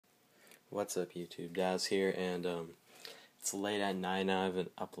What's up, YouTube? Daz here, and it's late at night now. I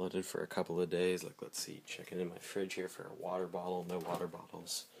haven't uploaded for a couple of days. Let's see, checking in my fridge here for a water bottle. No water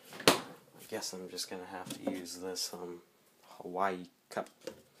bottles. I guess I'm just gonna have to use this Hawaii cup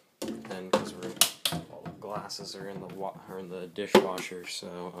then, because all the glasses are in the dishwasher.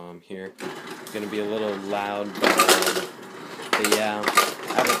 So here, it's gonna be a little loud, but yeah,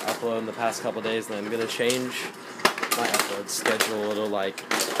 I haven't uploaded in the past couple of days, and I'm gonna change my upload schedule a little.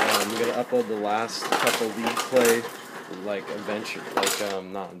 I'm gonna upload the last couple League Play, not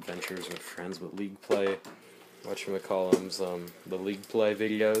Adventures with Friends, but League Play, the League Play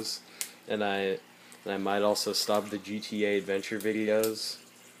videos, and I might also stop the GTA Adventure videos,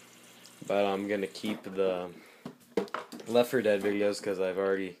 but I'm gonna keep the Left 4 Dead videos because I've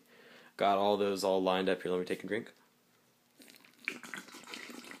already got all those all lined up here. Let me take a drink.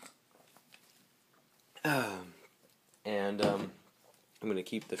 And I'm going to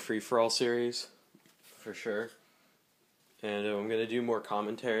keep the free-for-all series, for sure. And I'm going to do more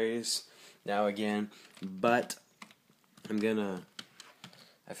commentaries now again. But I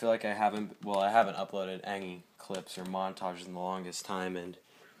feel like I haven't uploaded any clips or montages in the longest time. And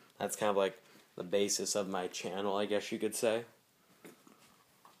that's kind of like the basis of my channel, I guess you could say.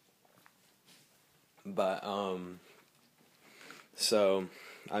 But, so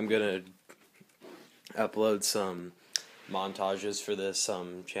I'm going to upload some montages for this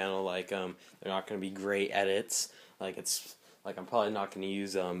channel. They're not going to be great edits. I'm probably not going to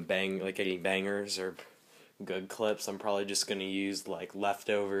use any bangers or good clips. I'm probably just going to use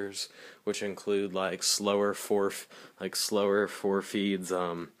leftovers, which include slower four feeds,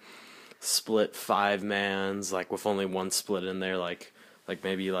 split 5-mans, with only one split in there,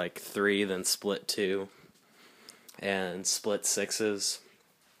 maybe 3, then split 2, and split 6s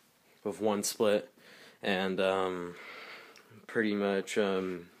with one split, and pretty much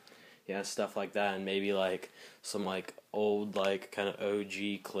stuff like that, and maybe some old kind of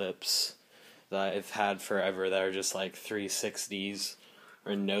OG clips that I've had forever that are just 360s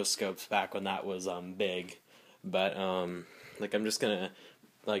or no scopes back when that was big. But I'm just gonna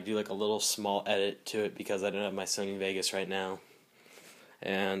do a little small edit to it because I don't have my Sony Vegas right now,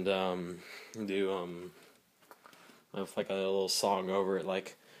 and do with a little song over it,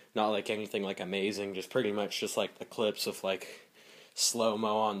 not anything amazing, just pretty much just the clips of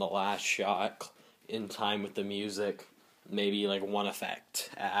slow-mo on the last shot in time with the music, maybe one effect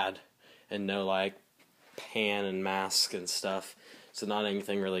add, and no pan and mask and stuff, so not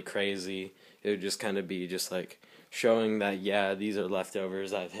anything really crazy. It would just kind of be just showing that, yeah, these are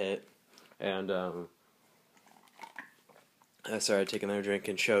leftovers I've hit, and I started taking another drink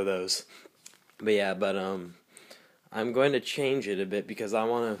and show those. But yeah, I'm going to change it a bit because I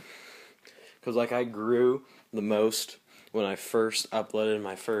grew the most when I first uploaded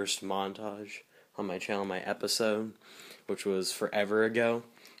my first montage on my channel, my episode, which was forever ago.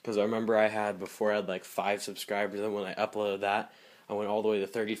 Because I remember before I had 5 subscribers, and when I uploaded that, I went all the way to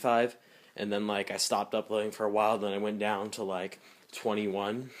 35, and then I stopped uploading for a while, then I went down to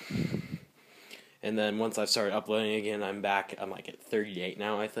 21. And then once I started uploading again, I'm back. I'm at 38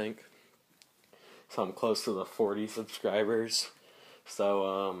 now, I think. So I'm close to the 40 subscribers.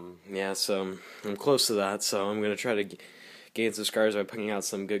 So, so I'm close to that. So I'm going to try to gain subscribers by putting out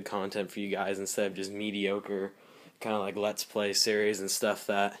some good content for you guys instead of just mediocre, kind of Let's Play series and stuff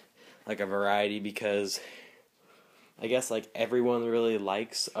that, a variety, because I guess, everyone really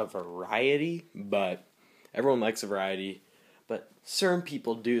likes a variety, but everyone likes a variety, but certain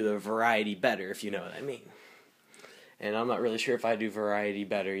people do the variety better, if you know what I mean. And I'm not really sure if I do variety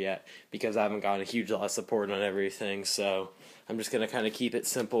better yet, because I haven't gotten a huge lot of support on everything, so I'm just going to kind of keep it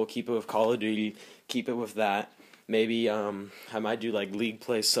simple, keep it with Call of Duty, keep it with that. Maybe I might do League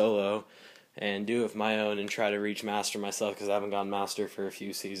Play solo, and do it with my own, and try to reach Master myself, because I haven't gone Master for a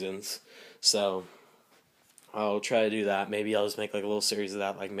few seasons. So I'll try to do that. Maybe I'll just make a little series of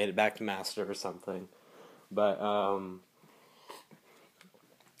that, made it back to Master or something. But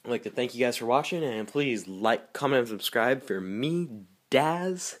I'd like to thank you guys for watching, and please comment, and subscribe for me,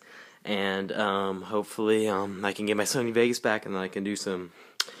 Daz, and hopefully I can get my Sony Vegas back, and then I can do some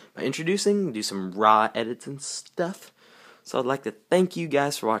raw edits and stuff. So I'd like to thank you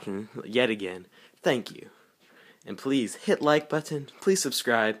guys for watching yet again. Thank you. And please hit like button, please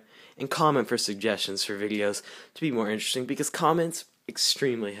subscribe, and comment for suggestions for videos to be more interesting, because comments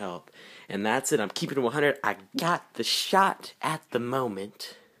extremely help. And that's it. I'm keeping it 100. I got the shot at the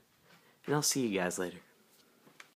moment. And I'll see you guys later.